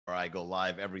I go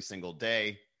live every single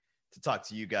day to talk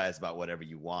to you guys about whatever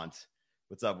you want.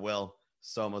 What's up, Will?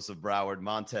 Somos of Broward,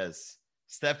 Montez.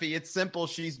 Steffi, it's simple.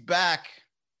 She's back.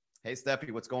 Hey, Steffi,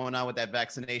 what's going on with that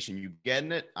vaccination? You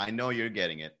getting it? I know you're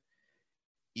getting it.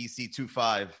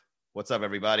 EC25. What's up,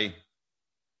 everybody?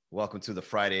 Welcome to the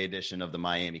Friday edition of the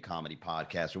Miami Comedy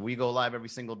Podcast, where we go live every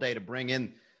single day to bring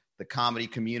in the comedy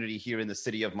community here in the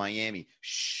city of Miami.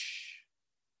 Shh.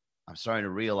 I'm starting to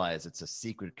realize it's a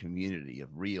secret community of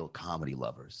real comedy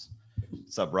lovers.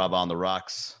 What's up, Rob on the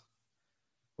Rocks?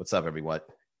 What's up, everyone?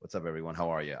 What's up, everyone? How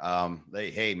are you?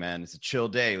 Hey, man, it's a chill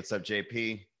day. What's up,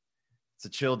 JP? It's a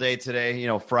chill day today. You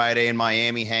know, Friday in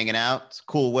Miami, hanging out. It's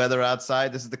cool weather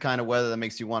outside. This is the kind of weather that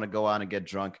makes you want to go out and get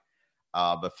drunk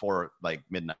before like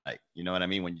midnight. You know what I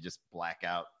mean? When you just black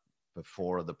out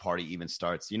before the party even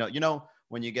starts. You know,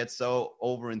 when you get so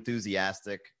over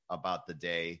enthusiastic about the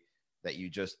day that you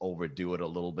just overdo it a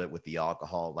little bit with the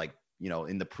alcohol. Like, you know,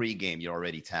 in the pregame, you're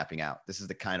already tapping out. This is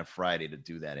the kind of Friday to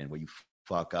do that in, where you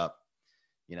fuck up.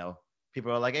 You know,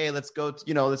 people are like, hey, let's go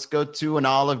to an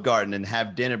Olive Garden and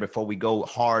have dinner before we go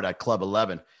hard at Club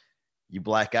 11. You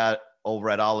black out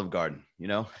over at Olive Garden, you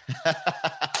know?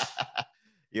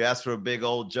 You ask for a big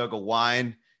old jug of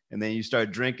wine, and then you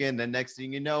start drinking. Then next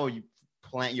thing you know, you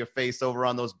plant your face over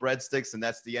on those breadsticks, and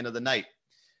that's the end of the night.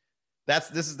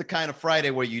 This is the kind of Friday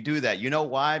where you do that. You know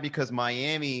why? Because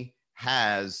Miami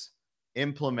has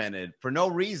implemented, for no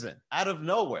reason, out of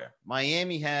nowhere,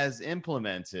 Miami has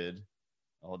implemented,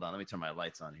 hold on, let me turn my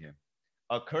lights on here,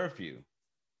 a curfew.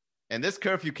 And this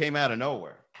curfew came out of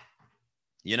nowhere.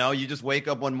 You know, you just wake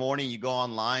up one morning, you go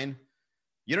online,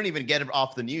 you don't even get it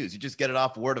off the news. You just get it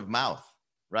off word of mouth,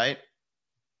 right?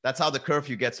 That's how the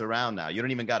curfew gets around now. You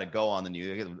don't even got to go on the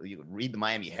news. You read the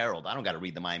Miami Herald. I don't got to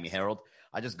read the Miami Herald.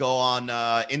 I just go on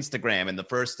Instagram, and the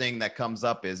first thing that comes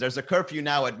up is there's a curfew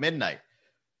now at midnight.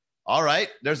 All right,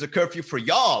 there's a curfew for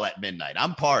y'all at midnight.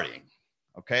 I'm partying.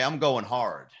 Okay, I'm going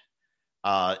hard.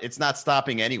 It's not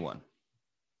stopping anyone.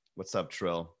 What's up,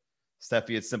 Trill?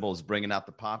 Steffi, it's simple, is bringing out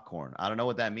the popcorn. I don't know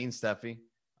what that means, Steffi.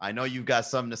 I know you've got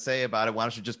something to say about it. Why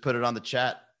don't you just put it on the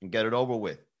chat and get it over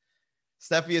with?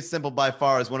 Steffi, it's simple, by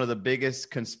far, is one of the biggest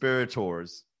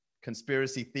conspiracy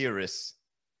theorists.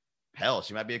 Hell,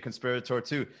 she might be a conspirator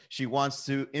too. She wants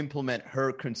to implement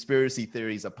her conspiracy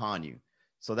theories upon you.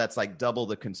 So that's like double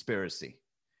the conspiracy.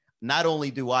 Not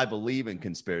only do I believe in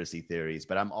conspiracy theories,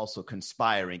 but I'm also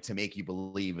conspiring to make you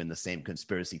believe in the same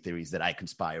conspiracy theories that I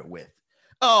conspire with.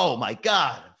 Oh my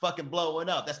God, I'm fucking blowing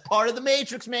up. That's part of the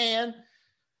Matrix, man.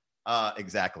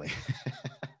 Exactly.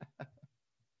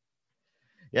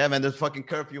 Yeah, man, there's fucking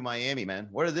curfew in Miami, man.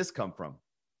 Where did this come from?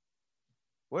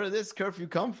 Where did this curfew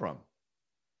come from?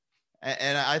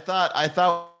 And I thought,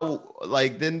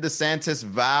 like, didn't DeSantis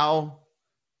vow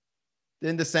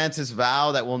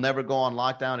that we'll never go on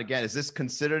lockdown again? Is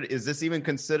this even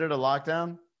considered a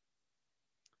lockdown?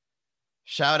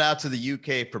 Shout out to the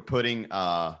UK for putting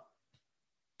the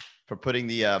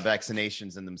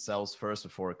vaccinations in themselves first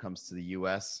before it comes to the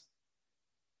US.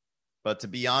 But to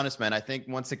be honest, man, I think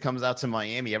once it comes out to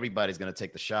Miami, everybody's going to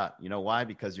take the shot. You know why?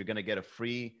 Because you're going to get a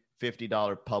free $50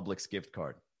 Publix gift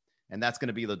card. And that's going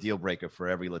to be the deal breaker for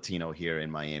every Latino here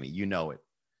in Miami. You know it.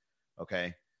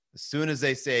 Okay. As soon as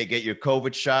they say get your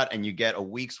COVID shot and you get a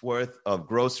week's worth of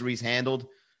groceries handled,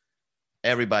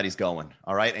 everybody's going.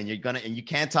 All right. And you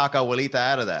can't talk abuelita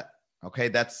out of that. Okay.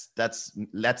 That's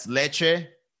leche.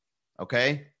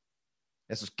 Okay.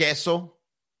 Eso es queso,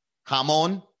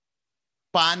 jamón,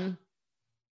 pan.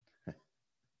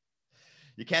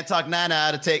 You can't talk Nana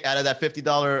out of that $50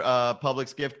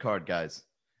 Publix gift card, guys.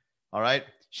 All right.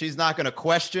 She's not going to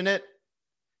question it.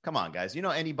 Come on, guys. You know,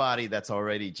 anybody that's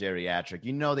already geriatric,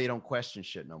 you know, they don't question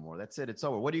shit no more. That's it. It's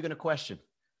over. What are you going to question?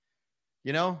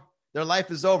 You know, their life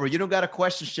is over. You don't got to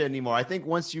question shit anymore. I think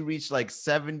once you reach like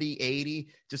 70, 80,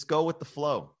 just go with the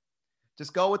flow.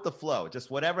 Just go with the flow.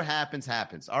 Just whatever happens,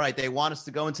 happens. All right. They want us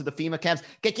to go into the FEMA camps.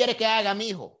 ¿Qué quiere que haga,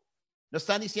 mijo? Nos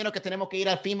están diciendo que tenemos que ir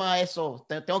al FEMA a eso.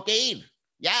 Tengo que ir.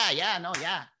 Ya.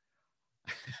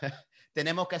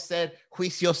 Tenemos que ser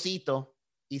juiciosito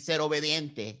y ser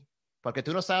obediente, porque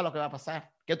tú no sabes lo que va a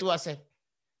pasar. ¿Qué tú vas a hacer?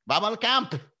 Vamos al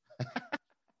camp.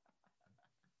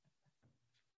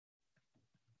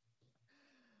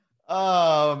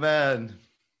 Oh, man.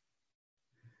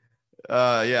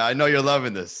 Yeah, I know you're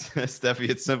loving this. Steffi,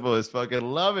 it's simple as fucking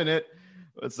loving it.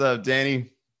 What's up,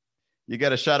 Danny? You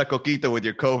got a shot of coquito with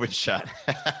your COVID shot.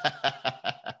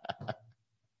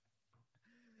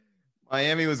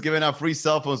 Miami was giving out free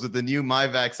cell phones with the new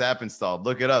MyVax app installed.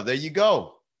 Look it up. There you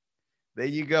go.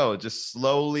 Just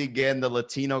slowly getting the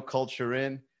Latino culture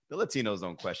in. The Latinos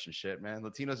don't question shit, man.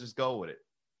 Latinos just go with it.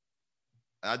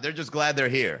 They're just glad they're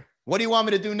here. What do you want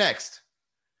me to do next?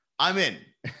 I'm in.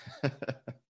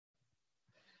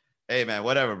 Hey, man,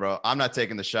 whatever, bro. I'm not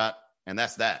taking the shot, and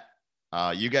that's that.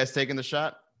 You guys taking the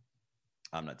shot?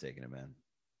 I'm not taking it, man.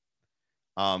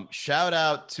 Shout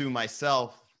out to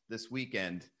myself this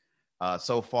weekend.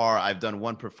 So far, I've done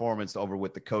one performance over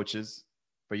with the coaches.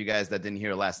 For you guys that didn't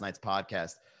hear last night's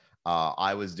podcast,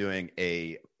 I was doing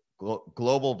a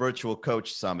global virtual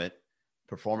coach summit,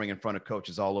 performing in front of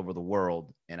coaches all over the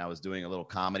world, and I was doing a little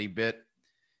comedy bit.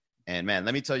 And man,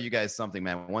 let me tell you guys something,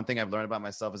 man. One thing I've learned about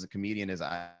myself as a comedian is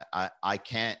I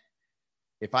can't,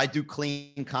 if I do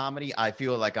clean comedy, I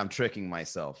feel like I'm tricking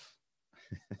myself.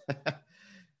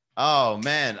 Oh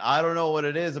man, I don't know what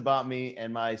it is about me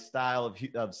and my style of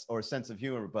or sense of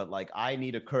humor, but like I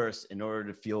need a curse in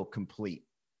order to feel complete.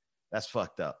 That's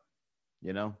fucked up,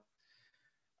 you know?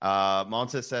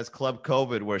 Montes says Club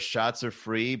COVID where shots are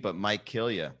free but might kill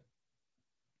you.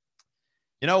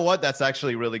 You know what? That's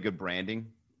actually really good branding.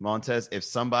 Montez, if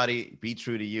somebody be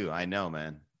true to you, I know,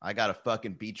 man. I got to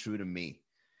fucking be true to me.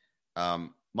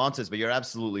 Montez, but you're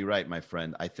absolutely right, my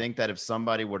friend. I think that if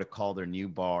somebody were to call their new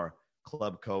bar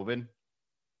Club COVID,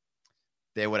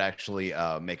 they would actually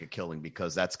make a killing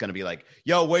because that's going to be like,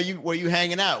 yo, where you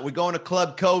hanging out? We're going to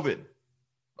Club COVID.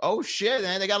 Oh, shit,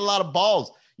 man. They got a lot of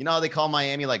balls. You know how they call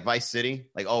Miami like Vice City?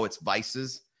 Like, oh, it's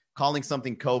vices. Calling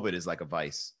something COVID is like a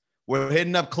vice. We're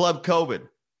hitting up Club COVID.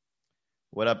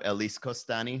 What up, Elise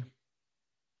Costani?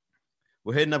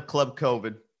 We're hitting up Club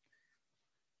COVID.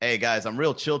 Hey, guys, I'm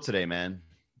real chill today, man.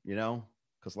 You know,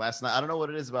 because last night, I don't know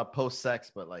what it is about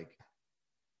post-sex, but like,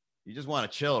 you just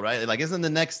want to chill, right? Like, isn't the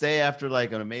next day after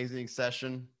like an amazing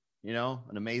session, you know,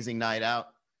 an amazing night out,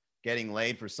 getting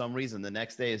laid for some reason, the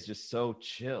next day is just so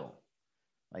chill.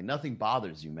 Like, nothing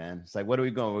bothers you, man. It's like, what are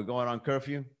we going? We're going on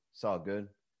curfew? It's all good.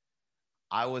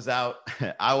 I was out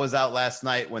last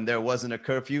night when there wasn't a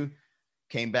curfew.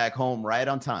 Came back home right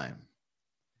on time.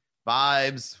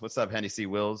 Vibes. What's up, Hennessy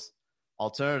Wills?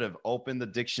 Alternative. Open the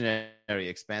dictionary.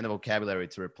 Expand the vocabulary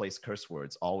to replace curse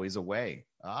words. Always away.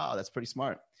 Oh, that's pretty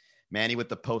smart. Manny with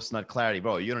the post-nut clarity.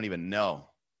 Bro, you don't even know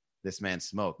this man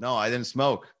smoked. No, I didn't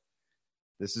smoke.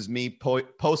 This is me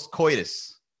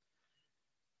post-coitus.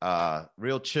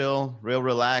 Real chill, real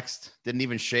relaxed. Didn't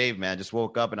even shave, man. Just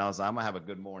woke up and I was like, I'm going to have a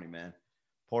good morning, man.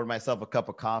 Poured myself a cup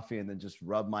of coffee and then just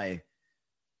rubbed my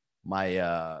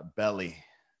belly,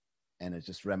 and it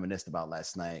just reminisced about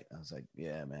last night. I was like,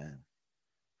 yeah, man,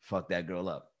 fuck that girl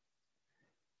up.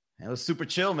 And it was super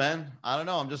chill, man. I don't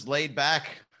know. I'm just laid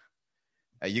back.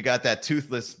 You got that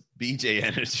toothless BJ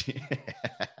energy.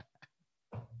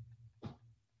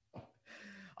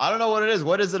 I don't know what it is.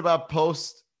 What is it about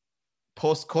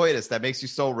post-coitus that makes you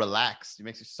so relaxed? It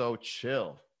makes you so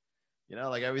chill. You know,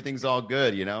 like everything's all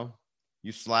good, you know?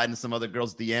 You slide in some other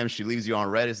girl's DM, she leaves you on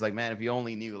Reddit. It's like, man, if you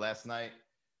only knew last night,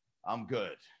 I'm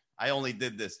good. I only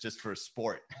did this just for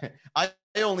sport. I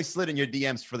only slid in your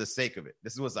DMs for the sake of it.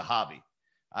 This was a hobby.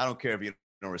 I don't care if you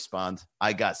don't respond.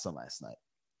 I got some last night.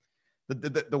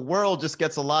 The world just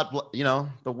gets a lot, you know,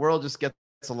 the world just gets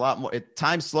a lot more.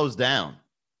 Time slows down.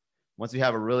 Once you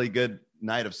have a really good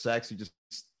night of sex,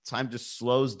 time just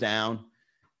slows down.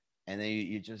 And then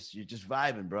you're just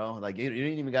vibing, bro. Like you don't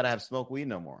even got to have smoke weed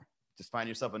no more. Just find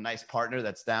yourself a nice partner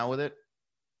that's down with it.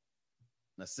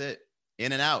 That's it.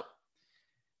 In and out.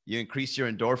 You increase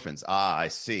your endorphins. Ah, I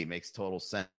see. Makes total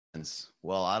sense.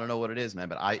 Well, I don't know what it is, man,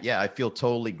 but I feel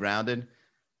totally grounded.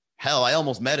 Hell, I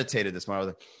almost meditated this morning. I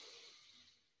was like,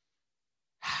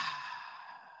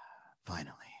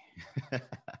 finally.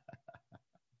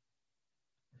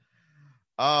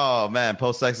 Oh, man.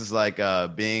 Post-sex is like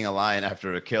being a lion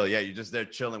after a kill. Yeah, you're just there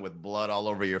chilling with blood all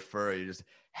over your fur. You're just...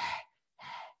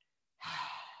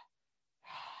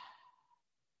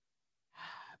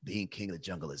 Being king of the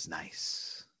jungle is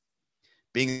nice.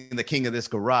 Being the king of this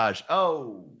garage.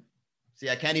 Oh, see,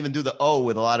 I can't even do the O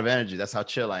with a lot of energy. That's how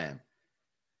chill I am.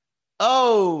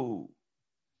 Oh,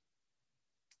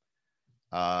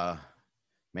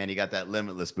 man, you got that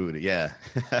limitless booty. Yeah,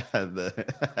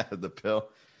 the pill.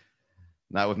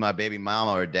 Not with my baby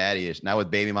mama or daddy issues. Not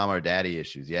with baby mama or daddy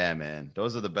issues. Yeah, man,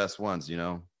 those are the best ones. You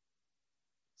know,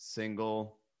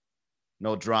 single,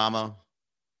 no drama,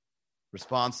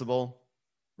 responsible.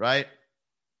 Right?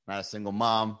 Not a single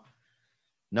mom.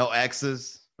 No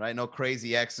exes, right? No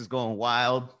crazy exes going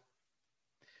wild.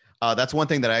 That's one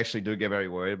thing that I actually do get very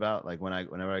worried about. Like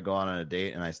whenever I go on a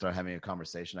date and I start having a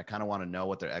conversation, I kind of want to know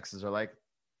what their exes are like.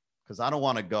 Because I don't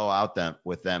want to go out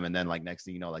with them and then like next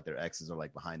thing you know, like their exes are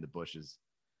like behind the bushes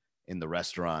in the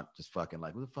restaurant, just fucking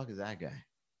like, who the fuck is that guy?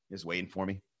 Just waiting for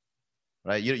me.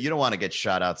 Right? You don't want to get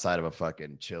shot outside of a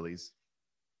fucking Chili's,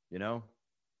 you know?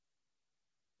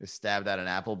 is stabbed at an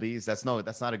Applebee's. That's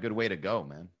not a good way to go,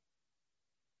 man.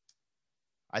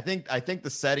 I think the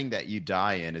setting that you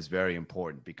die in is very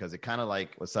important because it kind of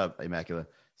like, what's up, Immaculate?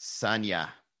 Sanya.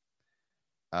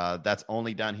 That's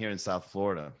only down here in South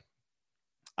Florida.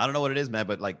 I don't know what it is, man,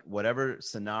 but like whatever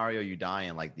scenario you die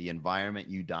in, like the environment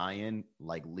you die in,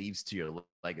 like leaves to your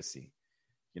legacy.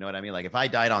 You know what I mean? Like if I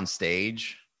died on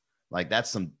stage, like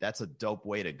that's a dope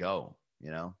way to go.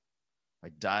 You know, I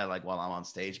die like while I'm on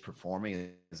stage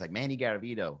performing. It's like Manny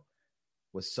Garavito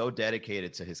was so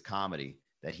dedicated to his comedy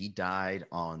that he died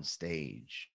on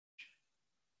stage.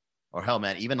 Or hell,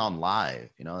 man, even on live,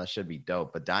 you know, that should be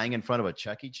dope. But dying in front of a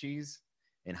Chuck E. Cheese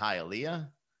in Hialeah,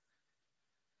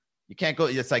 you can't go.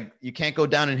 It's like you can't go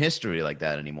down in history like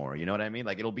that anymore. You know what I mean?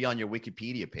 Like it'll be on your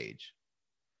Wikipedia page.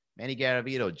 Manny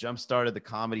Garavito jump-started the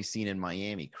comedy scene in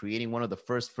Miami, creating one of the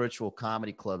first virtual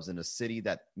comedy clubs in a city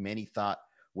that many thought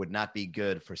would not be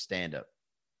good for stand-up.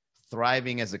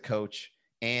 Thriving as a coach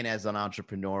and as an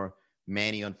entrepreneur,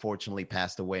 Manny unfortunately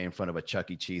passed away in front of a Chuck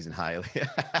E. Cheese in Hialeah.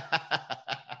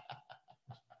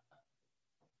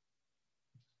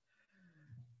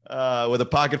 With a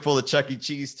pocket full of Chuck E.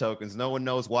 Cheese tokens. No one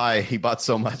knows why he bought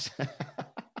so much.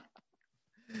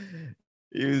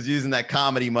 He was using that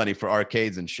comedy money for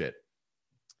arcades and shit.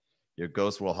 Your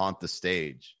ghost will haunt the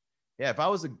stage. Yeah, if I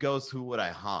was a ghost, who would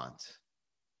I haunt?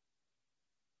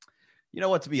 You know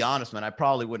what? To be honest, man, I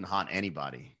probably wouldn't haunt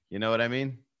anybody. You know what I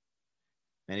mean?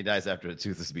 And he dies after a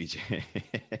toothless BJ.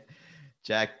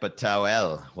 Jack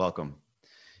Batawel, welcome.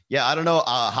 Yeah, I don't know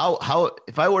how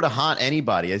if I were to haunt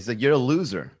anybody, it's like you're a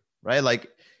loser, right?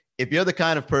 Like if you're the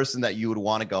kind of person that you would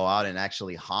want to go out and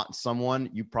actually haunt someone,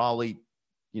 you probably,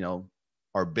 you know,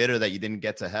 are bitter that you didn't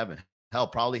get to heaven. Hell,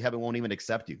 probably heaven won't even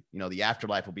accept you. You know, the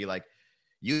afterlife will be like,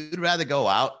 you'd rather go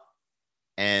out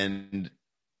and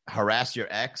harass your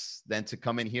ex than to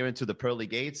come in here into the pearly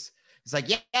gates. It's like,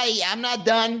 yeah, I'm not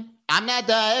done. I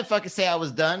didn't fucking say I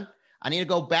was done. I need to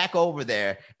go back over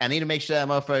there. I need to make sure that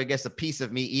motherfucker gets a piece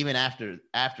of me even after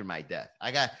my death.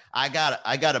 I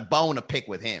got a bone to pick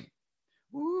with him.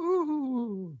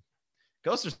 Woo.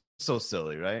 Ghosts are so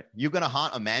silly, right? You're gonna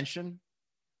haunt a mansion.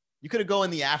 You could have gone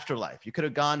in the afterlife. You could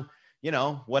have gone, you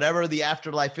know, whatever the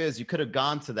afterlife is. You could have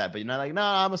gone to that, but you're not like, no,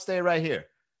 I'm gonna stay right here.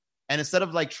 And instead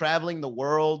of like traveling the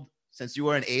world, since you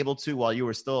weren't able to while you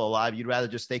were still alive, you'd rather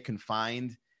just stay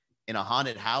confined in a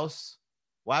haunted house.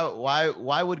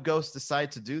 Why would ghosts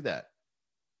decide to do that?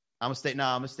 I'm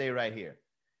gonna stay right here.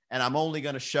 And I'm only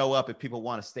gonna show up if people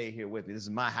want to stay here with me. This is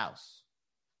my house.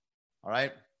 All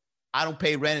right. I don't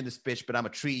pay rent in this bitch, but I'm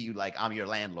gonna treat you like I'm your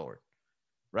landlord.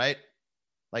 Right?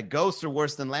 Like ghosts are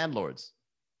worse than landlords.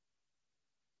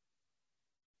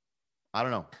 I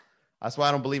don't know. That's why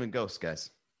I don't believe in ghosts, guys.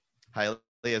 Hialeah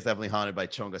is definitely haunted by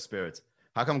Chonga spirits.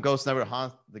 How come ghosts never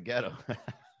haunt the ghetto?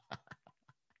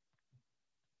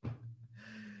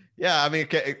 Yeah, I mean,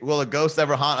 will a ghost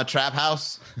ever haunt a trap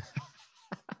house?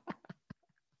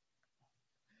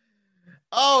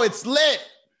 Oh, it's lit.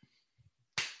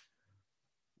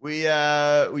 We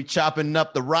chopping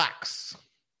up the rocks,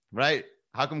 right?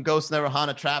 How come ghosts never haunt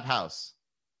a trap house?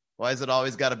 Why is it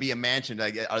always got to be a mansion?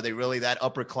 Like, are they really that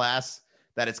upper class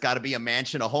that it's got to be a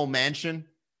mansion, a whole mansion?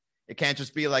 It can't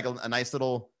just be like a nice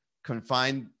little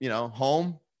confined, you know,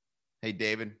 home. Hey,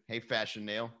 David. Hey, Fashion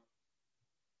Nail.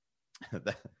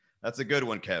 That's a good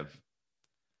one, Kev.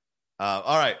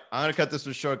 All right. I'm going to cut this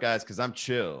one short, guys, because I'm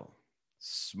chill.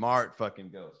 Smart fucking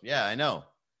ghost. Yeah, I know.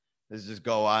 Let's just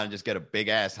go on and just get a big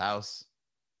ass house.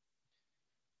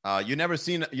 You never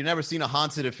seen a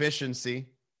haunted efficiency.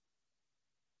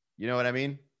 You know what I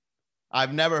mean?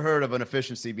 I've never heard of an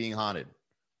efficiency being haunted.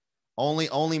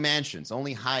 Only mansions,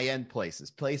 only high-end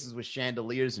places with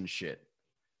chandeliers and shit.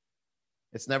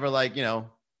 It's never like, you know,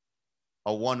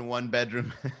 a one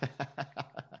bedroom.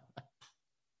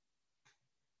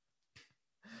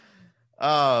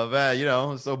 Oh man, you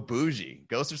know, so bougie.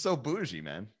 Ghosts are so bougie,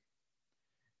 man.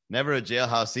 Never a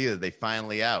jailhouse either. They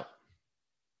finally out.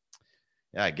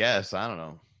 Yeah, I guess. I don't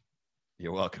know.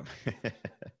 You're welcome.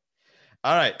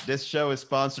 All right. This show is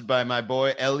sponsored by my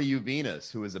boy, Eliu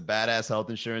Venus, who is a badass health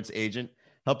insurance agent,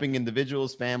 helping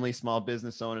individuals, families, small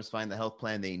business owners find the health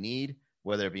plan they need,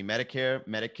 whether it be Medicare,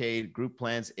 Medicaid, group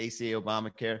plans, ACA,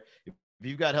 Obamacare. If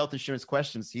you've got health insurance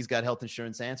questions, he's got health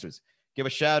insurance answers. Give a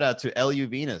shout out to Eliu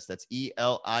Venus. That's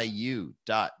ELIU.VINAS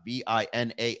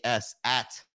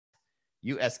at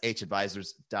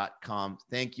USHadvisors.com.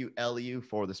 Thank you, Eliu,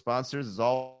 for the sponsors. As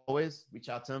always, reach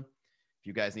out to him. If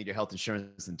you guys need your health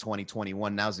insurance in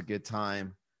 2021, now's a good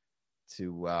time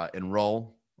to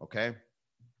enroll. Okay.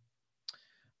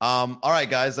 All right,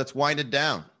 guys, let's wind it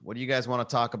down. What do you guys want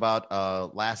to talk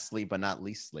about? Lastly, but not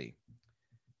leastly,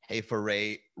 Hey, for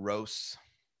Ray Rose.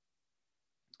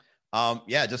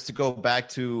 Yeah, just to go back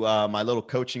to my little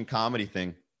coaching comedy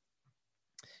thing.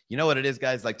 You know what it is,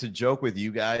 guys? Like, to joke with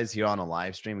you guys here on a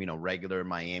live stream, regular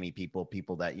Miami people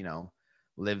that,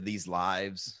 live these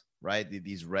lives, right?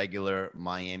 These regular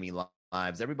Miami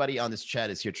lives. Everybody on this chat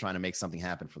is here trying to make something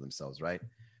happen for themselves, right?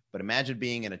 But imagine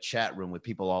being in a chat room with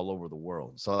people all over the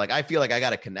world. So, like, I feel like I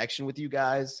got a connection with you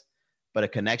guys, but a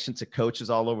connection to coaches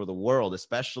all over the world,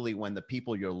 especially when the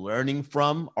people you're learning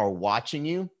from are watching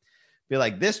you. Be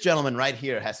like, this gentleman right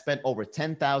here has spent over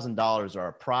 $10,000 on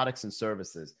our products and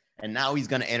services, and now he's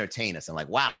going to entertain us. I'm like,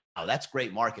 wow, that's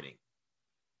great marketing.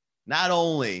 Not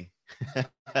only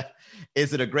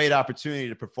is it a great opportunity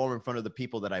to perform in front of the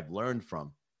people that I've learned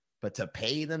from, but to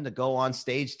pay them to go on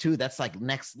stage too, that's like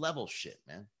next level shit,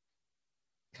 man.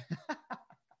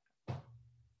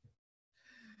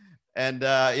 And,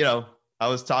 I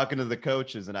was talking to the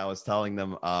coaches and I was telling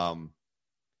them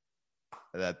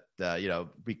that,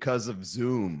 because of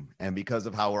Zoom and because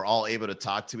of how we're all able to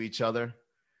talk to each other,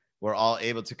 we're all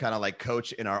able to kind of like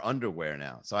coach in our underwear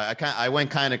now. So I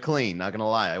went kind of clean, not going to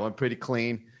lie. I went pretty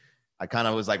clean. I kind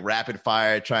of was like rapid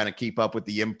fire, trying to keep up with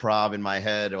the improv in my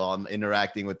head while I'm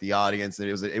interacting with the audience. And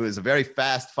it was a very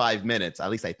fast 5 minutes.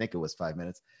 At least I think it was 5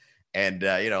 minutes. And,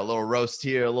 a little roast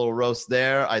here, a little roast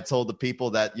there. I told the people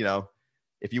that,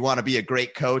 if you want to be a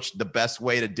great coach, the best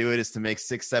way to do it is to make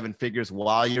 6-7 figures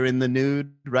while you're in the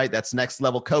nude, right? That's next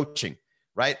level coaching,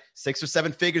 right? 6 or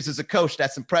 7 figures as a coach,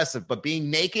 that's impressive. But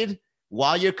being naked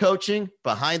while you're coaching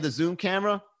behind the Zoom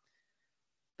camera,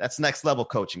 that's next level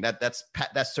coaching. That's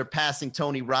surpassing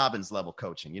Tony Robbins level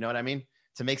coaching. You know what I mean?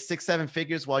 To make 6-7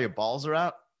 figures while your balls are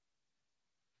out,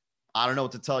 I don't know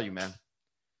what to tell you, man.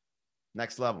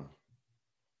 Next level.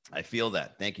 I feel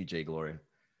that. Thank you, Jay Gloria.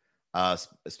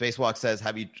 Spacewalk says,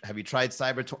 have you tried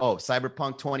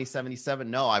Cyberpunk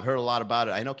 2077? No, I've heard a lot about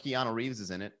it. I know Keanu Reeves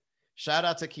is in it. Shout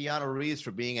out to Keanu Reeves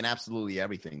for being in absolutely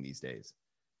everything these days.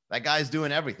 That guy's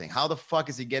doing everything. How the fuck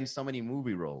is he getting so many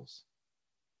movie roles?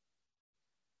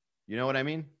 You know what I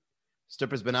mean?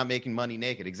 Strippers but not making money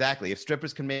naked. Exactly. If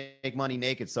strippers can make money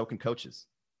naked, so can coaches.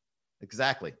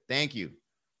 Exactly. Thank you,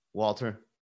 Walter.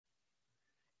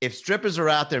 If strippers are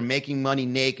out there making money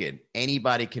naked,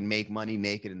 anybody can make money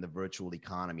naked in the virtual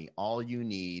economy. All you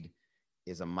need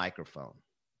is a microphone.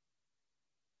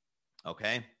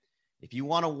 Okay? If you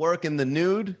want to work in the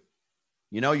nude,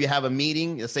 you have a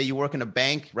meeting. Let's say you work in a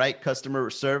bank, right? Customer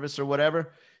service or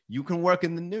whatever. You can work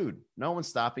in the nude. No one's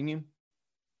stopping you.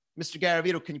 Mr.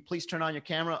 Garavito, can you please turn on your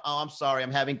camera? Oh, I'm sorry.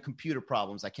 I'm having computer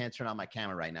problems. I can't turn on my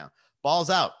camera right now. Balls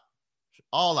out.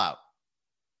 All out.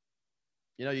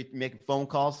 You're making phone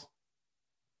calls.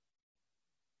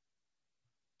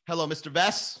 Hello, Mr.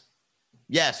 Vess.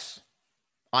 Yes,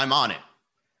 I'm on it.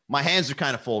 My hands are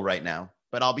kind of full right now,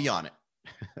 but I'll be on it.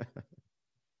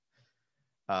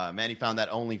 Manny found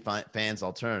that OnlyFans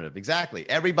alternative. Exactly.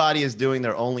 Everybody is doing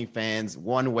their OnlyFans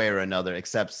one way or another,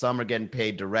 except some are getting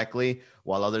paid directly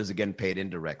while others are getting paid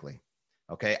indirectly.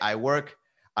 Okay. I work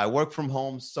from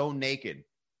home so naked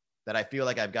that I feel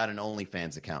like I've got an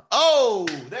OnlyFans account. Oh,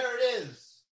 there it is.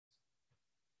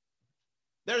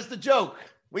 There's the joke.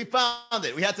 We found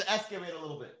it. We had to excavate a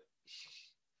little bit.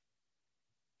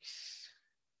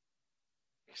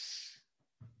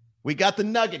 We got the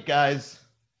nugget, guys.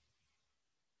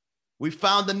 We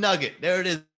found the nugget. There it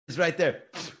is right there.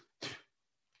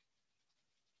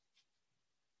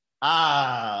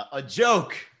 A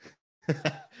joke.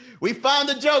 We found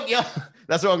the joke, yo.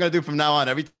 That's what I'm going to do from now on.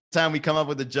 Every time we come up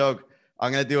with a joke,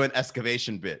 I'm going to do an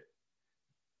excavation bit.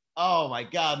 Oh, my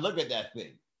God. Look at that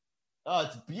thing. Oh,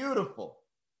 it's beautiful.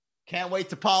 Can't wait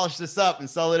to polish this up and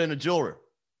sell it in a jeweler.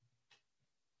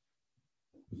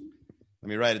 Let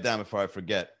me write it down before I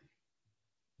forget.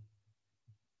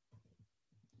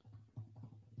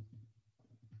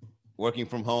 Working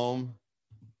from home,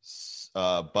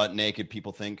 butt naked,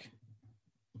 people think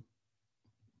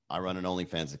I run an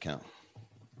OnlyFans account.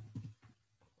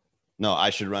 No, I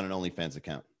should run an OnlyFans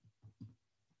account.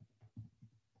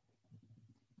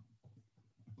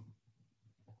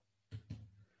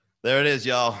 There it is,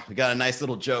 y'all. We got a nice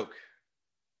little joke.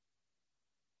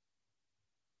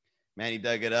 Manny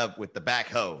dug it up with the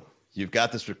backhoe. You've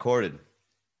got this recorded.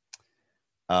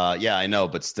 Yeah, I know,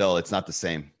 but still, it's not the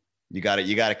same. You got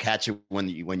to catch it when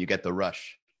you get the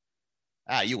rush.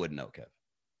 You wouldn't know, Kev.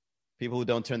 People who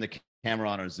don't turn the camera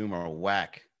on or Zoom are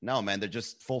whack. No, man, they're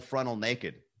just full frontal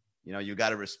naked. You got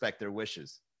to respect their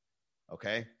wishes.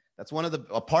 Okay? That's one of the,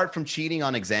 apart from cheating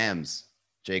on exams,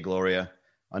 Jay Gloria,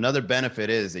 another benefit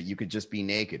is that you could just be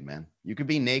naked, man. You could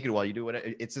be naked while you do whatever.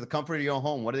 It's the comfort of your own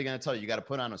home. What are they going to tell you? You got to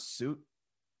put on a suit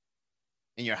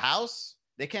in your house?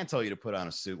 They can't tell you to put on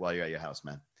a suit while you're at your house,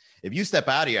 man. If you step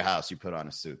out of your house, you put on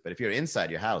a suit. But if you're inside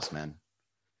your house, man,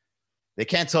 they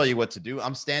can't tell you what to do.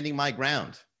 I'm standing my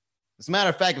ground. As a matter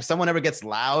of fact, if someone ever gets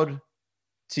loud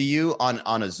to you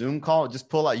on a Zoom call, just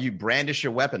pull out, you brandish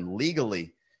your weapon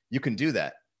legally. You can do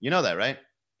that. You know that, right?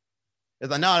 It's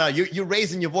like, no, you're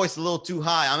raising your voice a little too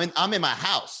high. I'm in my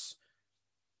house.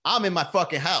 I'm in my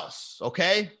fucking house,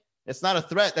 okay? It's not a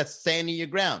threat. That's standing your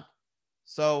ground.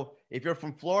 So if you're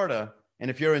from Florida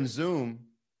and if you're in Zoom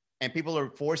and people are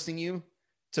forcing you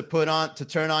to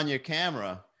turn on your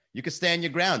camera, you can stand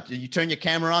your ground. You turn your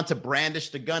camera on to brandish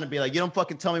the gun and be like, you don't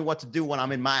fucking tell me what to do when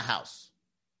I'm in my house.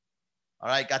 All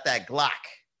right, got that Glock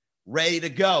ready to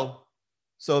go.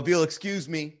 So if you'll excuse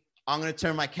me, I'm going to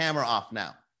turn my camera off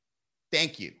now.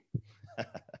 Thank you.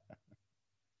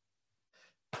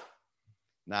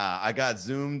 Nah, I got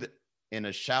Zoomed in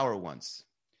a shower once.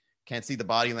 Can't see the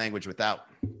body language without.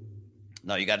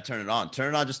 No, you got to turn it on.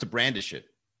 Turn it on just to brandish it.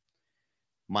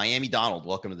 Miami Donald,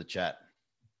 welcome to the chat.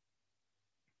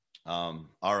 All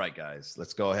right, guys,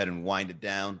 let's go ahead and wind it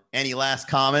down. Any last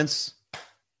comments?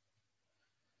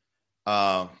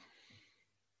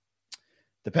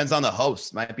 Depends on the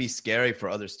host. Might be scary for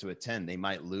others to attend. They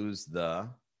might lose the.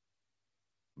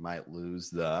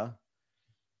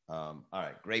 All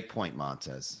right, great point,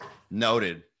 Montez.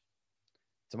 Noted.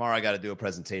 Tomorrow I got to do a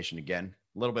presentation again,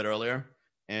 a little bit earlier,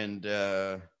 and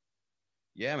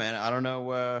yeah, man, I don't know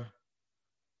what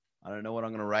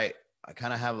I'm gonna write. I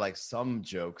kind of have like some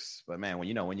jokes, but man,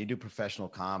 when you do professional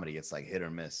comedy, it's like hit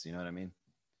or miss. You know what I mean?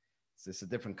 It's just a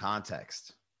different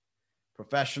context.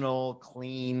 Professional,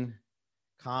 clean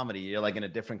comedy, you're like in a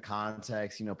different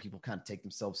context. You know, people kind of take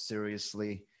themselves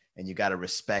seriously, and you got to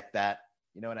respect that.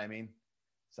 You know what I mean?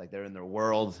 It's like they're in their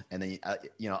world, and then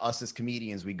us as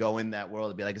comedians, we go in that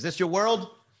world and be like, "Is this your world?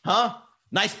 Huh?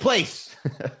 Nice place."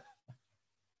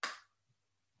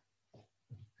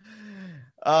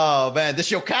 Oh, man, this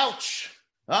your couch?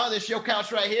 Oh, this your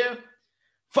couch right here?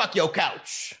 Fuck your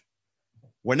couch.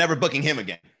 We're never booking him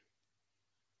again.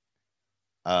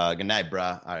 Good night,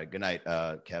 brah. All right, good night,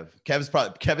 Kev.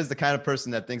 Kev is the kind of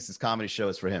person that thinks this comedy show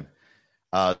is for him.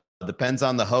 Depends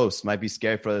on the host. Might be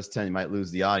scary for others 10. You might lose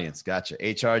the audience. Gotcha.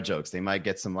 HR jokes. They might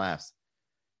get some laughs.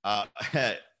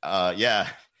 Yeah.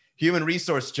 Human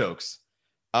resource jokes.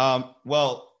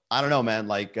 Well, I don't know, man.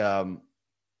 Like,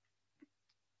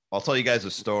 I'll tell you guys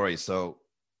a story. So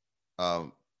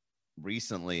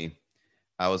recently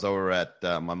I was over at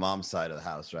my mom's side of the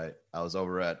house, right? I was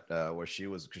over at where she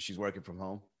was because she's working from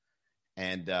home.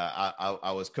 And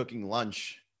I was cooking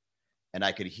lunch and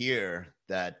I could hear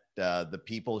that the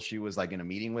people she was like in a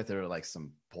meeting with are like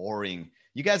some boring.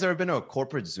 You guys ever been to a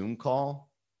corporate Zoom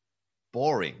call?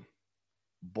 Boring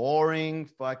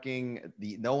fucking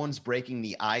no one's breaking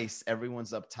the ice.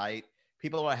 Everyone's uptight.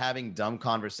 People are having dumb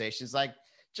conversations like,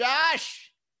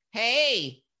 Josh,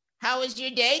 hey, how was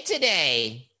your day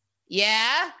today?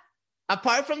 Yeah?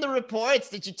 Apart from the reports,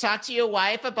 did you talk to your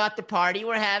wife about the party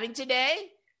we're having today?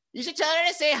 You should tell her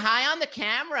to say hi on the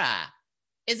camera.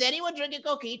 Is anyone drinking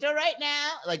coquito right now?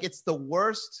 Like, it's the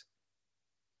worst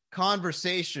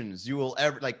conversations you will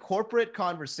ever, like, corporate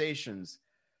conversations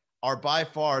are by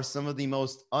far some of the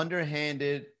most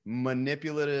underhanded,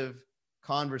 manipulative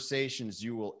conversations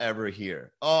you will ever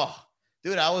hear. Oh,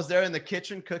 dude, I was there in the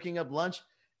kitchen cooking up lunch,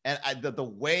 and the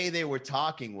way they were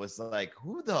talking was like,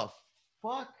 who the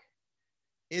fuck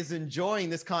is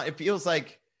enjoying this? It feels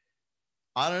like,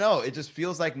 I don't know. It just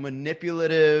feels like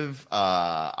manipulative.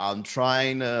 I'm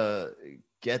trying to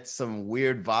get some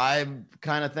weird vibe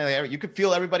kind of thing. Like, you could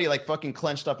feel everybody like fucking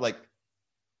clenched up, like,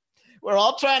 we're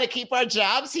all trying to keep our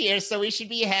jobs here, so we should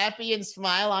be happy and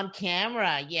smile on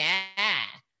camera. Yeah.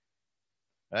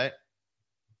 Right?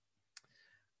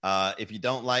 If you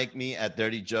don't like me at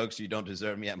dirty jokes, you don't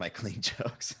deserve me at my clean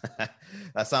jokes.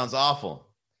 That sounds awful.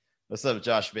 What's up,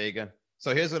 Josh Vega?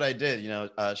 So here's what I did.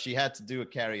 She had to do a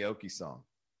karaoke song,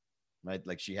 right?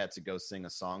 Like she had to go sing a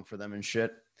song for them and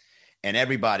shit. And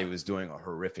everybody was doing a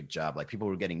horrific job. Like people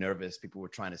were getting nervous. People were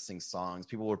trying to sing songs.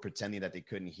 People were pretending that they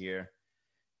couldn't hear.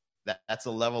 That's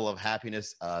a level of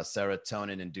happiness,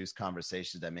 serotonin-induced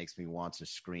conversation that makes me want to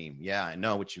scream. Yeah, I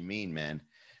know what you mean, man.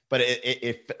 But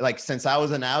it like, since I was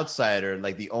an outsider,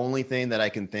 like the only thing that I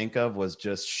can think of was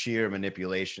just sheer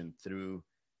manipulation through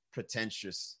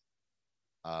pretentious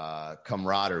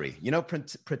camaraderie.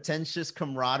 Pretentious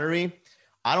camaraderie.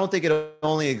 I don't think it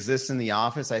only exists in the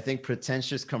office. I think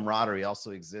pretentious camaraderie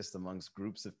also exists amongst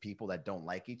groups of people that don't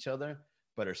like each other,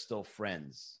 but are still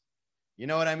friends. You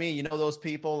know what I mean? You know those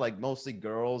people, like mostly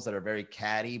girls that are very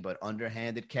catty, but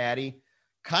underhanded catty?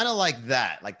 Kind of like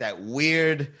that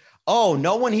weird, oh,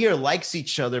 no one here likes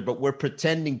each other, but we're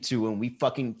pretending to, and we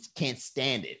fucking can't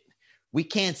stand it. We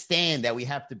can't stand that we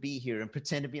have to be here and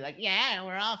pretend to be like, yeah,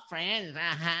 we're all friends.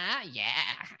 Yeah.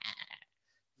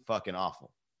 Fucking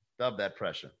awful. Love that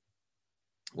pressure.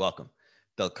 Welcome.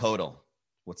 Del Codo.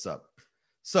 What's up?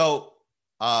 So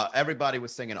everybody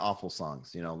was singing awful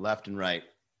songs, left and right.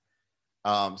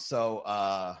 Some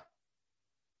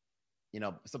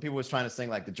people was trying to sing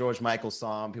like the George Michael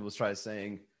song. People was trying to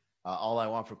sing All I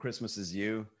Want for Christmas Is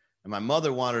You. And my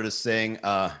mother wanted to sing,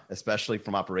 especially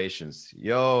from Operations.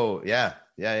 Yo, yeah.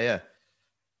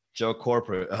 Joe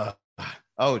Corporate. Oh,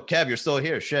 Kev, you're still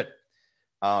here. Shit.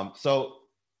 So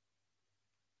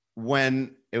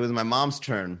when it was my mom's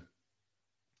turn,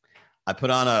 I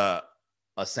put on a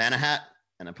Santa hat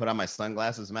and I put on my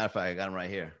sunglasses. As a matter of fact, I got them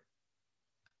right here.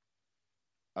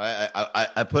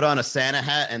 I put on a Santa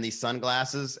hat and these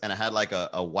sunglasses, and I had like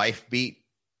a wife beat,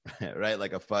 right?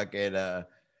 Like a fucking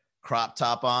crop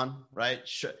top on, right?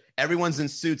 Everyone's in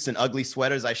suits and ugly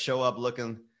sweaters. I show up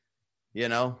looking,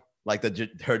 like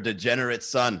her degenerate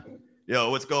son. Yo,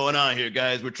 what's going on here,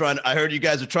 guys? I heard you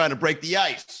guys are trying to break the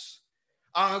ice.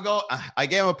 I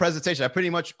gave him a presentation. I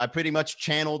pretty much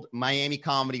channeled Miami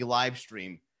Comedy live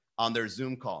stream on their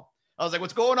Zoom call. I was like,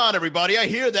 what's going on, everybody? I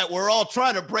hear that we're all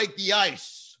trying to break the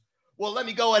ice. Well, let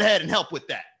me go ahead and help with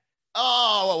that.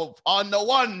 Oh, on the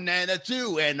 1 and the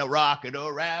 2 and the rocking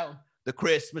around the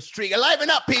Christmas tree. Liven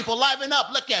up, people, liven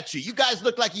up. Look at you. You guys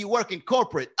look like you work in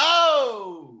corporate.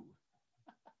 Oh,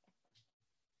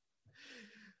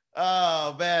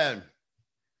 man.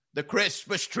 The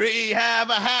Christmas tree,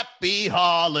 have a happy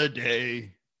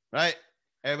holiday, right?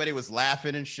 Everybody was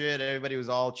laughing and shit. Everybody was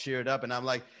all cheered up. And I'm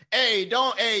like, hey,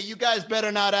 you guys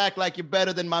better not act like you're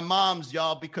better than my mom's,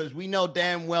 y'all, because we know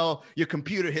damn well your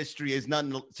computer history is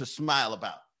nothing to smile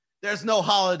about. There's no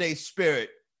holiday spirit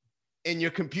in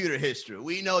your computer history.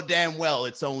 We know damn well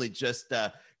it's only just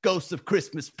Ghosts of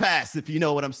Christmas Past, if you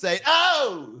know what I'm saying.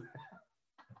 Oh!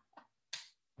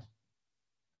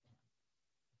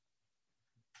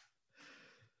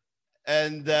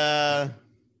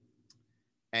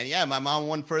 And yeah, my mom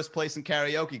won first place in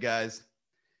karaoke, guys.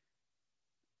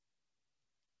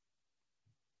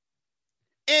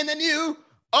 In the new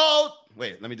old,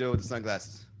 wait, let me do it with the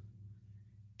sunglasses.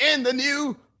 In the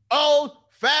new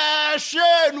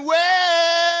old-fashioned way.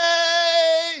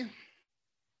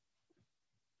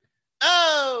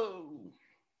 Oh.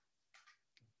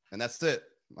 And that's it.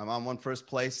 My mom won first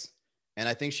place. And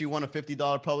I think she won a $50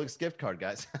 Publix gift card,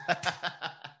 guys.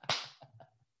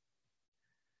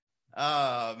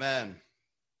 Oh, man.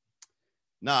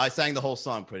 No, I sang the whole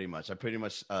song pretty much. I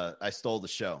stole the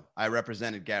show. I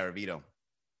represented Garavito.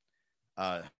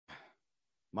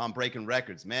 Mom breaking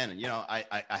records, man. And,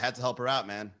 I had to help her out,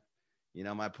 man.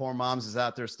 My poor mom's is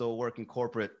out there still working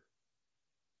corporate.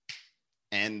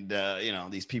 And,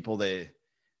 these people, they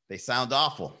sound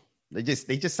awful. They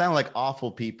just sound like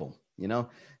awful people, And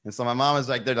so my mom is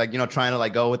like, they're like, trying to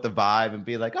like go with the vibe and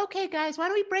be like, okay, guys, why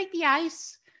don't we break the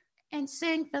ice and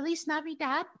sing Feliz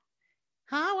Navidad?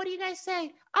 Huh? What do you guys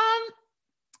say?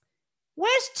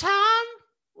 Where's Tom?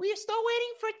 We're still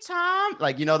waiting for Tom.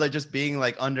 Like, they're just being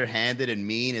like underhanded and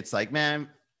mean. It's like, man,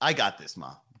 I got this,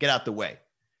 Mom. Get out the way.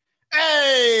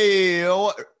 Hey,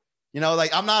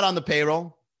 like I'm not on the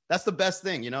payroll. That's the best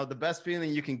thing. The best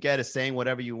feeling you can get is saying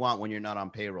whatever you want when you're not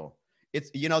on payroll. It's,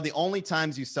 the only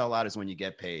times you sell out is when you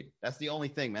get paid. That's the only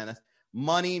thing, man.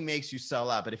 Money makes you sell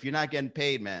out. But if you're not getting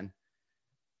paid, man,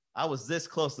 I was this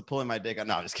close to pulling my dick out.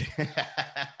 No, I'm just kidding.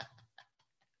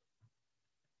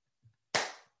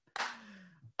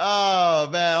 Oh,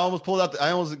 man. I almost pulled out.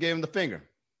 I almost gave him the finger.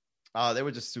 They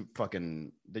were just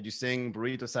fucking. Did you sing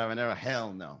Burrito Sabanero?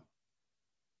 Hell no.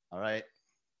 All right.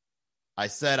 I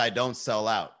said I don't sell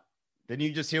out. Didn't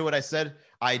you just hear what I said?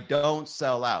 I don't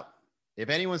sell out. If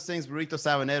anyone sings Burrito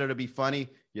Sabanero to be funny,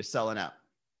 you're selling out.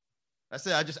 That's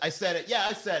it. I said it. Yeah,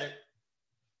 I said it.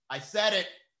 I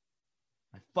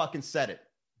fucking said it.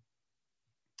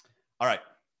 All right.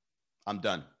 I'm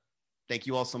done. Thank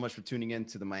you all so much for tuning in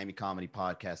to the Miami Comedy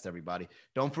Podcast, everybody.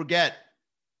 Don't forget,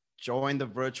 join the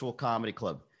virtual comedy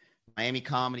club,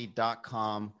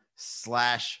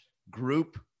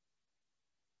 miamicomedy.com/group.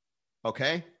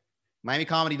 Okay?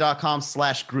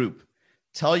 miamicomedy.com/group.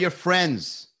 Tell your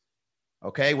friends.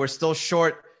 Okay? We're still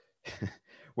short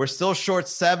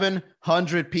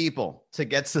 700 people to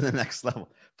get to the next level.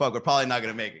 Fuck, we're probably not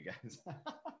going to make it, guys.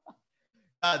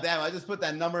 God damn, I just put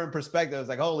that number in perspective. I was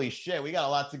like, holy shit, we got a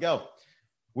lot to go.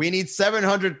 We need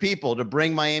 700 people to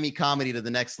bring Miami Comedy to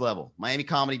the next level.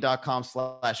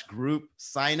 miamicomedy.com/group.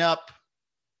 Sign up.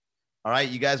 All right,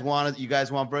 you guys want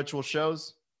virtual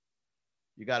shows?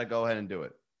 You got to go ahead and do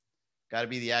it. Got to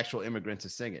be the actual immigrant to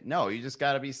sing it. No, you just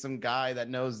got to be some guy that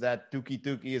knows that Tuki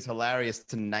Tuki is hilarious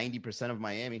to 90% of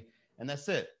Miami. And that's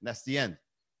it. That's the end.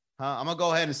 I'm going to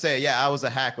go ahead and say, yeah, I was a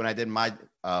hack when I did my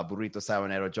burrito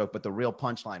sabanero joke. But the real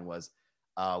punchline was,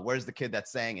 where's the kid that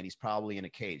sang? And he's probably in a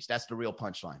cage. That's the real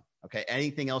punchline. Okay.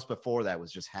 Anything else before that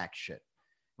was just hack shit.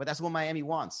 But that's what Miami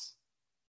wants.